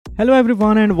Hello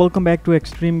everyone and welcome back to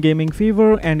Extreme Gaming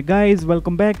Fever, and guys,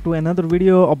 welcome back to another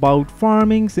video about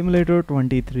Farming Simulator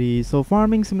 23. So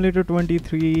Farming Simulator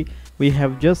 23, we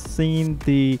have just seen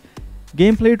the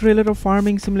gameplay trailer of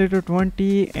Farming Simulator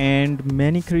 20, and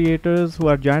many creators who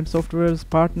are Giant Software's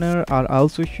partner are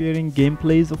also sharing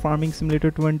gameplays of Farming Simulator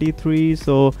 23.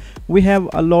 So we have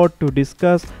a lot to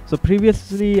discuss. So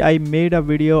previously I made a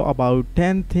video about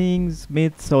 10 things,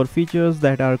 myths or features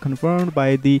that are confirmed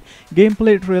by the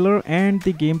gameplay trailer and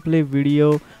the gameplay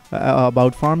video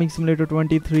about Farming Simulator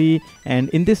 23, and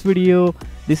in this video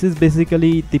this is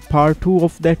basically the part 2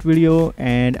 of that video,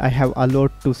 and I have a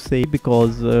lot to say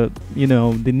because you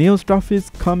know, the new stuff is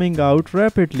coming out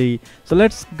rapidly. So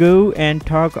let's go and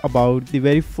talk about the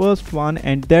very first one,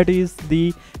 and that is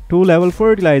the 2-level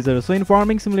fertilizer. So in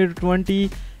Farming Simulator 20,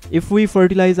 if we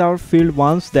fertilize our field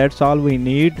once, that's all we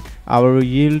need. Our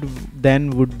yield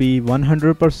then would be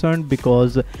 100%,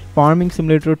 because Farming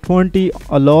Simulator 20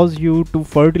 allows you to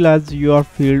fertilize your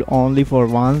field only for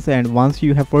once, and once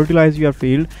you have fertilized your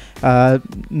field,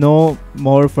 no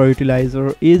more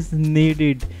fertilizer is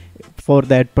needed for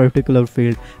that particular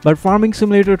field. But Farming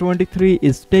Simulator 23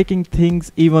 is taking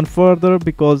things even further,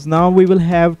 because now we will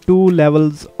have 2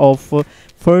 levels of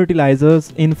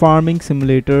fertilizers in Farming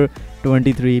Simulator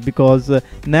 23, because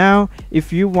now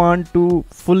if you want to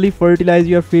fully fertilize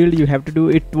your field, you have to do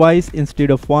it twice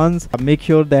instead of once. Make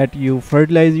sure that you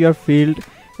fertilize your field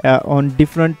on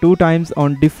 2 times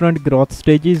on different growth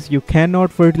stages. You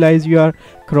cannot fertilize your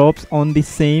crops on the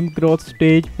same growth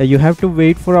stage. You have to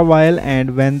wait for a while,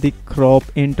 and when the crop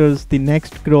enters the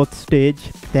next growth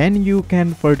stage, then you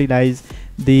can fertilize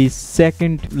the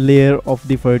second layer of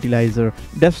the fertilizer.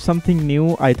 That's something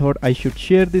new. I thought I should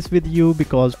share this with you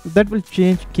because that will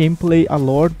change gameplay a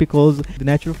lot, because the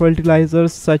natural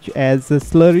fertilizers such as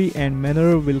slurry and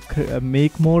manure will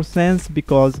make more sense,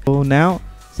 because now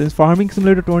since Farming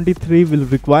Simulator 23 will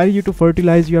require you to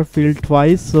fertilize your field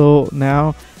twice, so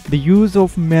now the use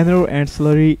of manure and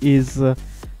slurry is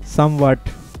somewhat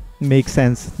makes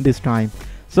sense this time.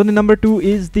 So the number 2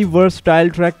 is the versatile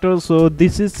tractor. So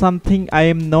this is something I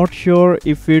am not sure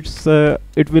if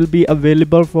it will be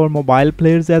available for mobile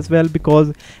players as well,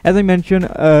 because as I mentioned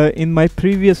in my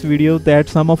previous video that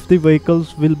some of the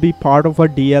vehicles will be part of a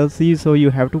DLC, so you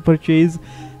have to purchase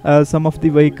some of the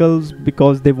vehicles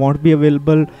because they won't be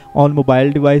available on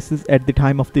mobile devices at the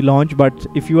time of the launch. But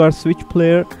if you are Switch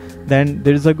player, then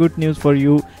there is a good news for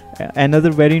you. Another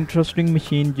very interesting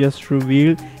machine just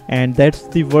revealed, and that's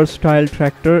the versatile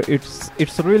tractor. It's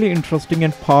a really interesting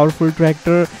and powerful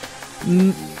tractor.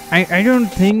 I don't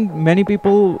think many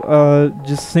people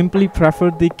just simply prefer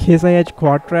the Case IH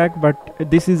quad track, but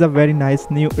this is a very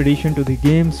nice new addition to the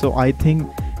game, so I think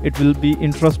it will be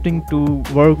interesting to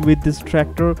work with this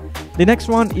tractor. The next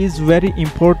one is very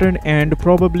important, and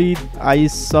probably I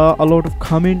saw a lot of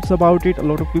comments about it. A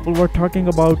lot of people were talking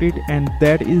about it, and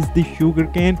that is the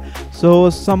sugarcane.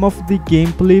 So some of the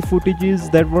gameplay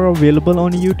footages that were available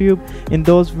on YouTube, in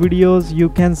those videos you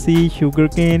can see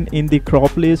sugarcane in the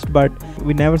crop list, but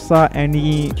we never saw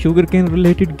any sugarcane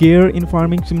related gear in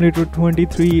Farming Simulator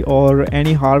 23 or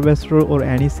any harvester or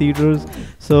any seeders.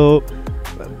 So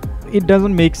it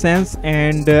doesn't make sense.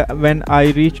 And when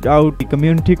I reached out the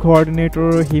community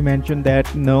coordinator, he mentioned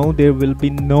that no, there will be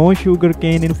no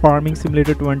sugarcane in Farming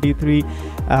Simulator 23.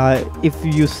 If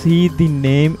you see the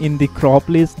name in the crop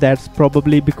list, that's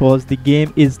probably because the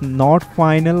game is not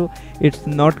final, it's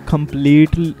not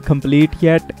complete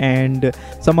yet, and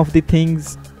some of the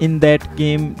things in that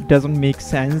game doesn't make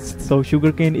sense. So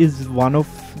sugarcane is one of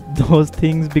those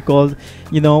things, because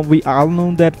you know, we all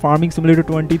know that Farming Simulator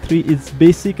 23 is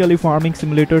basically Farming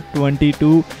Simulator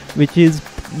 22, which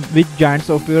Giant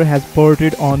Software has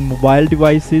ported on mobile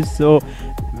devices. So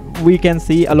we can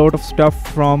see a lot of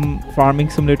stuff from Farming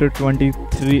Simulator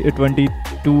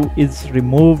 22 is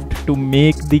removed to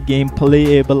make the game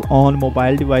playable on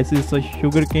mobile devices. So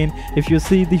sugarcane, if you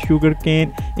see the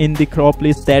sugarcane in the crop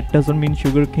list, that doesn't mean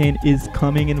sugarcane is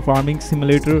coming in Farming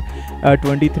Simulator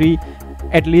 23.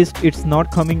 At least it's not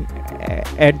coming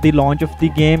at the launch of the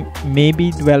game.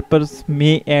 Maybe developers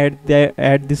may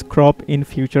add this crop in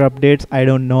future updates, I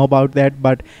don't know about that,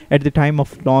 but at the time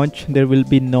of launch there will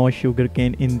be no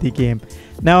sugarcane in the game.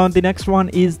 Now the next one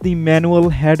is the manual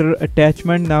header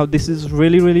attachment. Now this is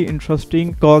really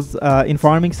interesting, because in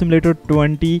Farming Simulator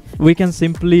 20 we can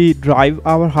simply drive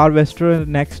our harvester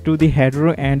next to the header,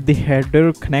 and the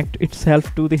header connect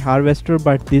itself to the harvester,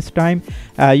 but this time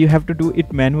you have to do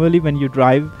it manually. When you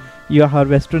drive your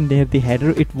harvester near the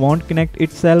header, it won't connect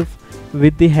itself.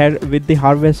 with the head with the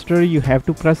harvester. You have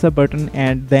to press a button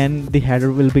and then the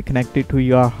header will be connected to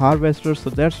your harvester. So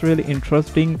that's really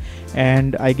interesting,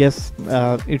 and I guess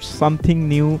it's something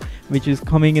new which is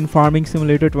coming in Farming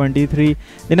Simulator 23.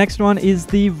 The next one is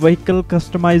the vehicle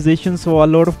customization. So a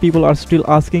lot of people are still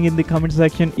asking in the comment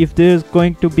section if there's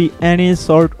going to be any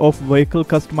sort of vehicle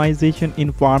customization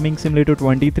in Farming Simulator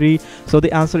 23. So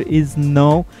the answer is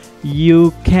no.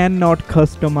 You cannot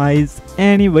customize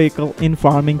any vehicle in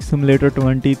Farming Simulator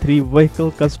 23.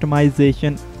 Vehicle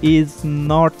customization is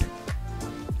not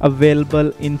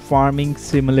available in Farming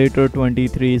Simulator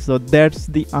 23. So that's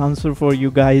the answer for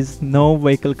you guys. No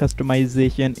vehicle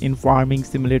customization in Farming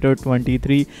Simulator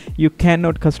 23. You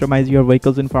cannot customize your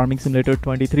vehicles in Farming Simulator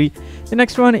 23. The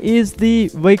next one is the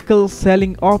vehicle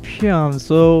selling option.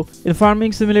 So in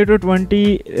Farming Simulator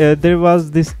 20 there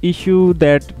was this issue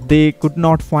that they could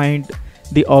not find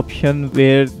the option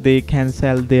where they can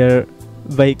sell their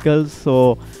vehicles.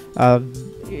 So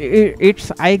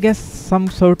it's I guess some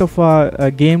sort of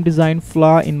a game design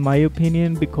flaw in my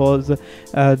opinion, because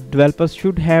developers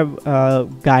should have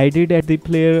guided at the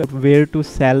player where to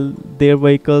sell their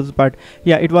vehicles. But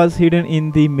yeah, it was hidden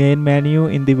in the main menu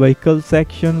in the vehicle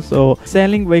section. So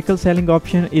vehicle selling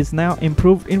option is now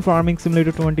improved in Farming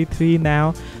Simulator 23.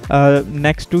 Now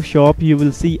next to shop you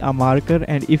will see a marker,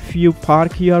 and if you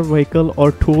park your vehicle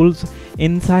or tools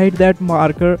inside that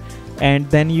marker and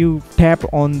then you tap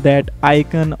on that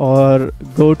icon or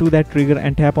go to that trigger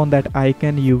and tap on that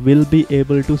icon, you will be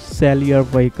able to sell your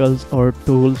vehicles or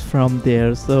tools from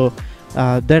there. So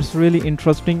that's really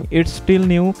interesting. It's still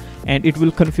new and it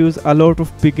will confuse a lot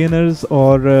of beginners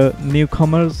or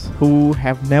newcomers who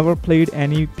have never played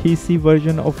any PC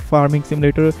version of Farming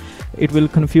Simulator. It will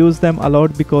confuse them a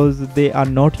lot because they are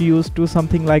not used to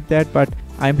something like that, but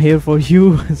I'm here for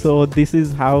you. So this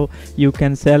is how you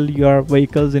can sell your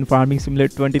vehicles in Farming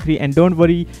Simulator 23, and don't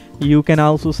worry, you can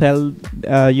also sell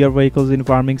your vehicles in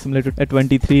Farming Simulator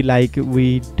 23 like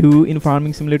we do in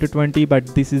Farming Simulator 20, but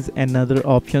this is another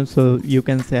option. So you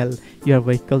can sell your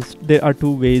vehicles. There are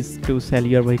two ways to sell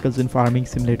your vehicles in Farming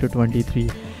Simulator 23.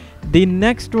 The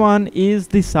next one is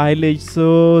the silage.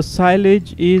 So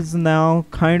silage is now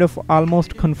kind of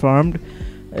almost confirmed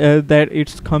that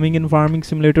it's coming in Farming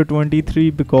Simulator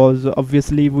 23, because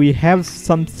obviously we have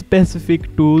some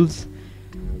specific tools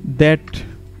that,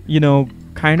 you know,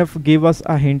 kind of give us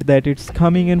a hint that it's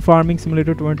coming in Farming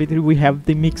Simulator 23. We have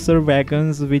the mixer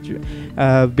wagons which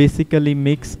basically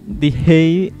mix the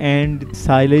hay and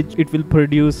silage. It will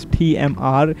produce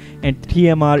TMR, and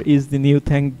TMR is the new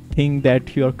thing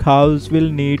that your cows will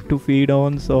need to feed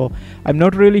on. So I'm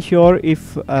not really sure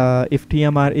if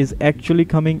TMR is actually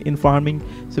coming in Farming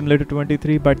Simulator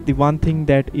 23, but the one thing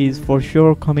that is for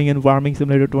sure coming in Farming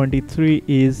Simulator 23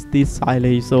 is the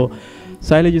silage. So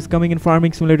silage is coming in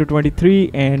Farming Simulator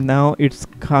 23, and now it's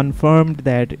confirmed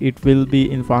that it will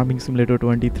be in Farming Simulator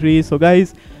 23. So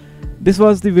guys, this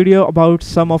was the video about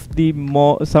some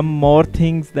more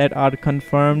things that are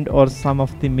confirmed, or some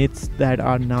of the myths that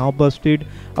are now busted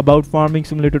about Farming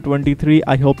Simulator 23.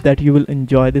 I hope that you will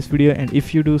enjoy this video, and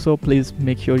if you do so, please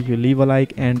make sure you leave a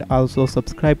like and also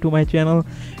subscribe to my channel.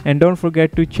 And don't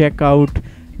forget to check out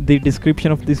the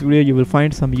description of this video. You will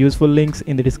find some useful links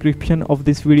in the description of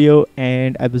this video,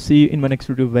 and I will see you in my next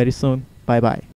video very soon. Bye bye.